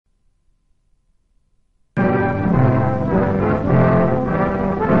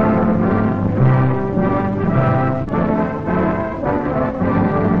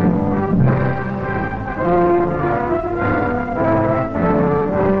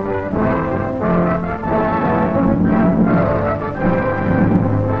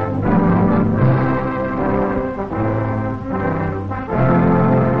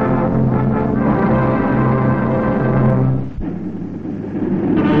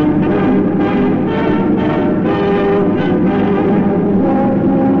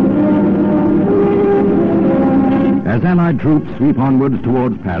Allied troops sweep onwards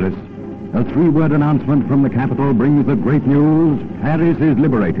towards Paris. A three-word announcement from the capital brings the great news: Paris is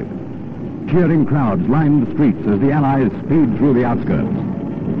liberated. Cheering crowds line the streets as the Allies speed through the outskirts.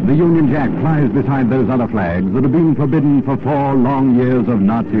 The Union Jack flies beside those other flags that have been forbidden for 4 long years of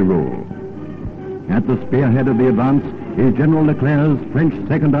Nazi rule. At the spearhead of the advance is General Leclerc's French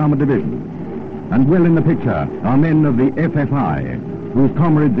 2nd Armored Division. And well in the picture are men of the FFI, whose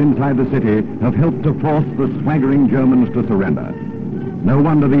comrades inside the city have helped to force the swaggering Germans to surrender. No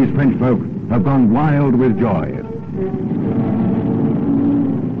wonder these French folk have gone wild with joy.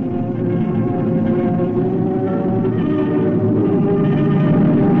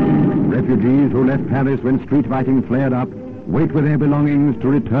 Refugees who left Paris when street fighting flared up wait with their belongings to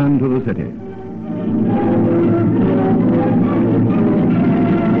return to the city.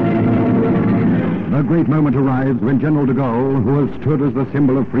 The great moment arrives when General de Gaulle, who has stood as the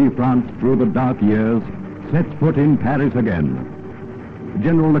symbol of free France through the dark years, sets foot in Paris again.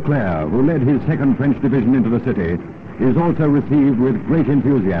 General Leclerc, who led his 2nd French Division into the city, is also received with great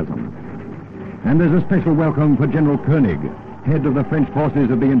enthusiasm. And there's a special welcome for General Koenig, head of the French forces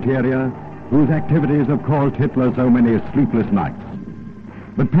of the interior, whose activities have caused Hitler so many sleepless nights.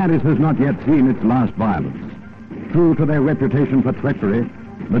 But Paris has not yet seen its last violence. True to their reputation for treachery,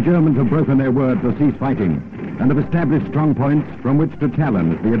 the Germans have broken their word to cease fighting and have established strong points from which to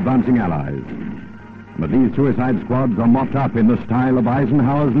challenge the advancing Allies. But these suicide squads are mopped up in the style of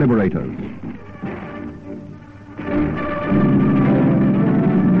Eisenhower's liberators.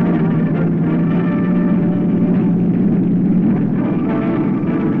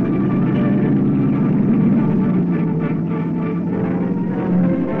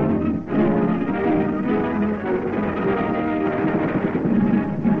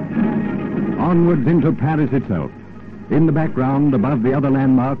 Onwards into Paris itself. In the background, above the other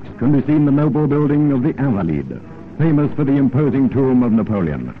landmarks, can be seen the noble building of the Invalides, famous for the imposing tomb of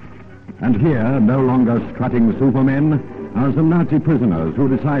Napoleon. And here, no longer strutting supermen, are some Nazi prisoners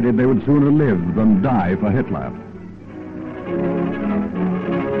who decided they would sooner live than die for Hitler.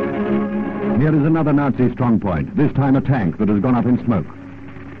 Here is another Nazi strongpoint, this time a tank that has gone up in smoke.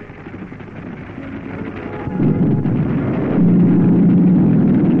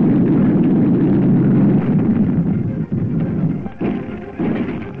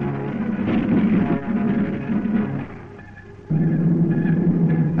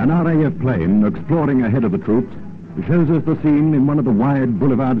 An RAF plane, exploring ahead of the troops, shows us the scene in one of the wide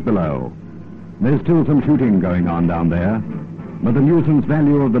boulevards below. There's still some shooting going on down there, but the nuisance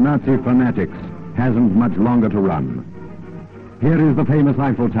value of the Nazi fanatics hasn't much longer to run. Here is the famous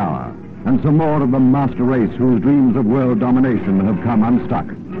Eiffel Tower, and some more of the master race whose dreams of world domination have come unstuck.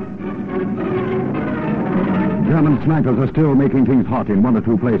 German snipers are still making things hot in 1 or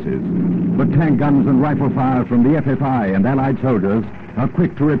 2 places, but tank guns and rifle fire from the FFI and Allied soldiers are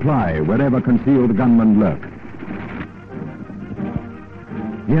quick to reply wherever concealed gunmen lurk.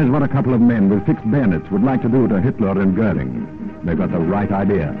 Here's what a couple of men with fixed bayonets would like to do to Hitler and Goering. They've got the right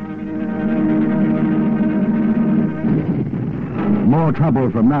idea. More trouble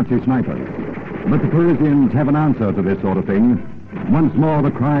from Nazi snipers. But the Parisians have an answer to this sort of thing. Once more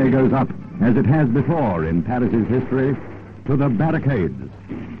the cry goes up, as it has before in Paris's history, to the barricades.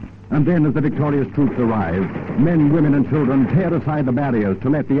 And then as the victorious troops arrive, men, women and children tear aside the barriers to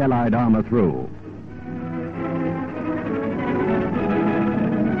let the Allied armor through.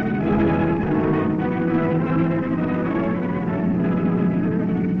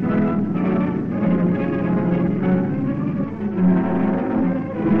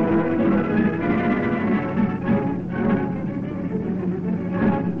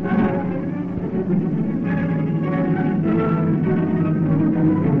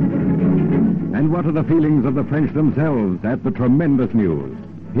 And what are the feelings of the French themselves at the tremendous news?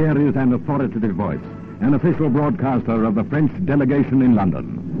 Here is an authoritative voice, an official broadcaster of the French delegation in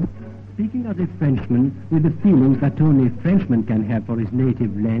London. Speaking as a Frenchman, with the feelings that only a Frenchman can have for his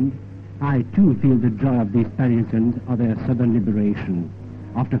native land, I too feel the joy of these Parisians of their southern liberation,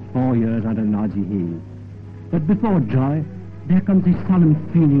 after 4 years under Nazi heel. But before joy, there comes a solemn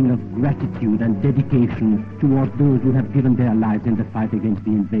feeling of gratitude and dedication towards those who have given their lives in the fight against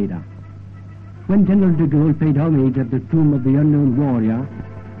the invader. When General de Gaulle paid homage at the tomb of the unknown warrior,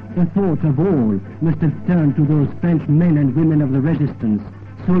 the thoughts of all must have turned to those French men and women of the resistance,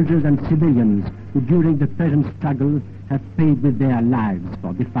 soldiers and civilians, who during the present struggle have paid with their lives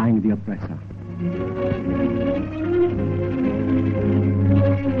for defying the oppressor.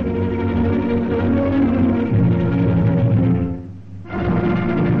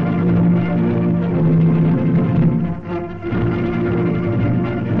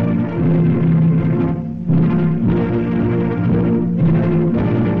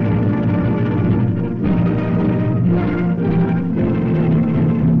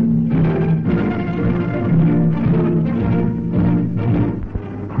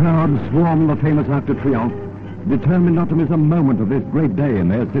 crowds swarmed the famous Arc de Triomphe, determined not to miss a moment of this great day in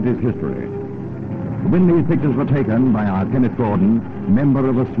their city's history. When these pictures were taken by our Kenneth Gordon, member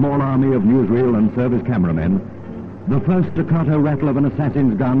of a small army of newsreel and service cameramen, the first staccato rattle of an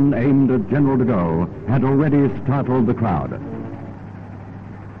assassin's gun aimed at General de Gaulle had already startled the crowd.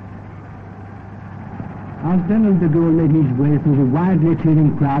 As General de Gaulle made his way through the wildly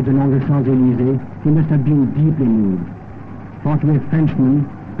cheering crowds along the Champs-Élysées, he must have been deeply moved. For to a Frenchman,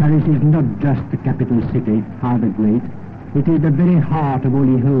 Paris is not just the capital city, however great. It is the very heart of all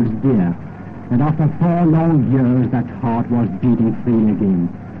he holds dear. And after 4 long years, that heart was beating freely again.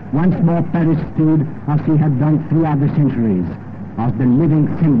 Once more Paris stood, as he had done throughout the centuries, as the living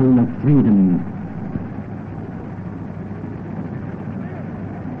symbol of freedom.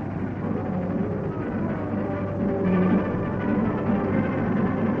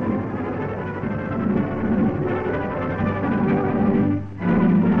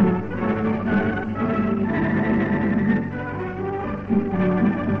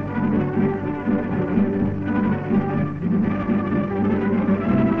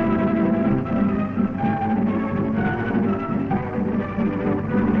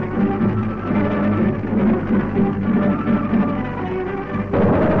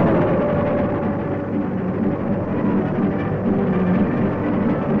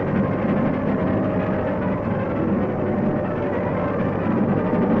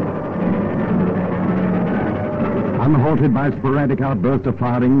 Unhalted by sporadic outbursts of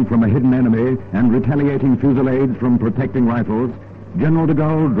firing from a hidden enemy and retaliating fusillades from protecting rifles, General de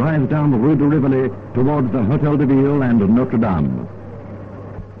Gaulle drives down the Rue de Rivoli towards the Hôtel de Ville and Notre Dame.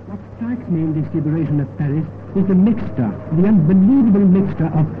 What strikes me in this liberation of Paris is the mixture, the unbelievable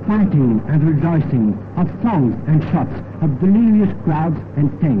mixture of fighting and rejoicing, of songs and shots, of delirious crowds and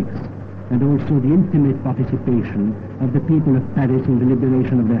tanks, and also the intimate participation of the people of Paris in the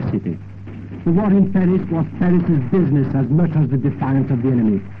liberation of their city. The war in Paris was Paris's business as much as the defiance of the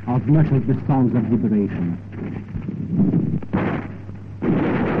enemy, as much as the songs of liberation.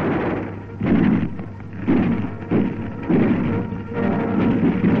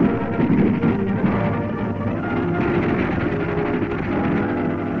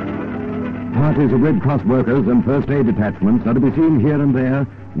 Parties of Red Cross workers and first aid detachments are to be seen here and there,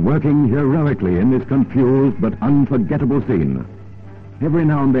 working heroically in this confused but unforgettable scene. Every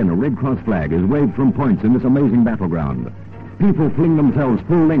now and then a Red Cross flag is waved from points in this amazing battleground. People fling themselves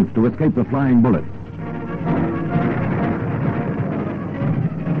full length to escape the flying bullets.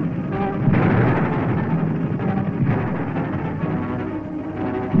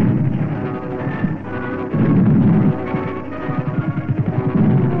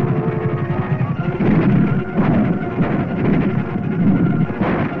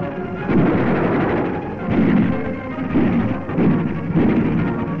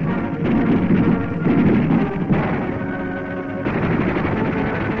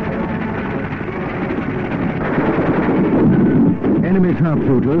 Enemy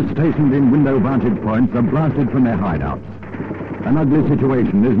sharpshooters stationed in window vantage points are blasted from their hideouts. An ugly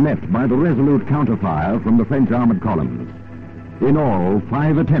situation is met by the resolute counterfire from the French armored columns. In all,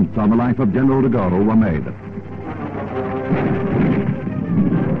 5 attempts on the life of General de Gaulle were made.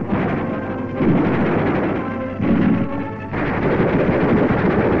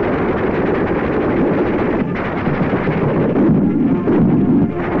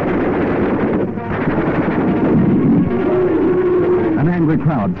 The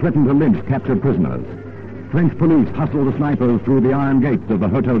crowd threatened to lynch captured prisoners. French police hustle the snipers through the iron gates of the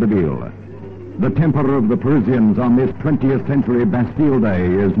Hôtel de Ville. The temper of the Parisians on this 20th century Bastille Day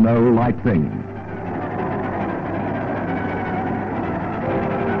is no light thing.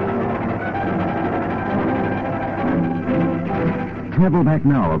 Travel back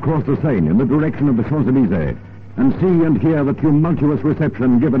now across the Seine in the direction of the Champs-Élysées and see and hear the tumultuous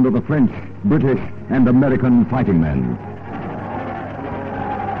reception given to the French, British, and American fighting men.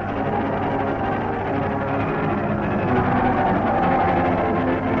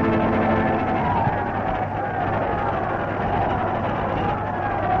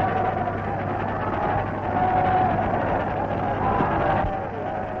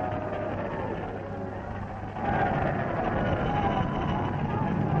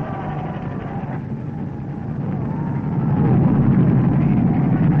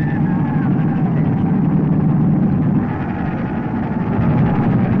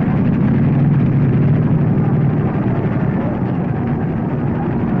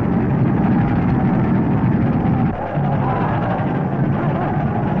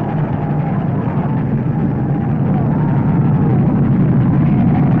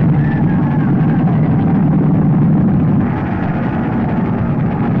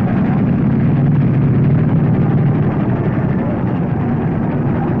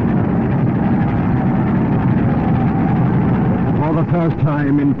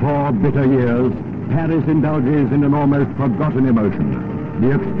 time in 4 bitter years, Paris indulges in an almost forgotten emotion,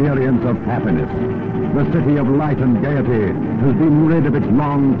 the experience of happiness. The city of light and gaiety has been rid of its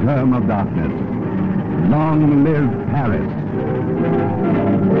long term of darkness. Long live Paris!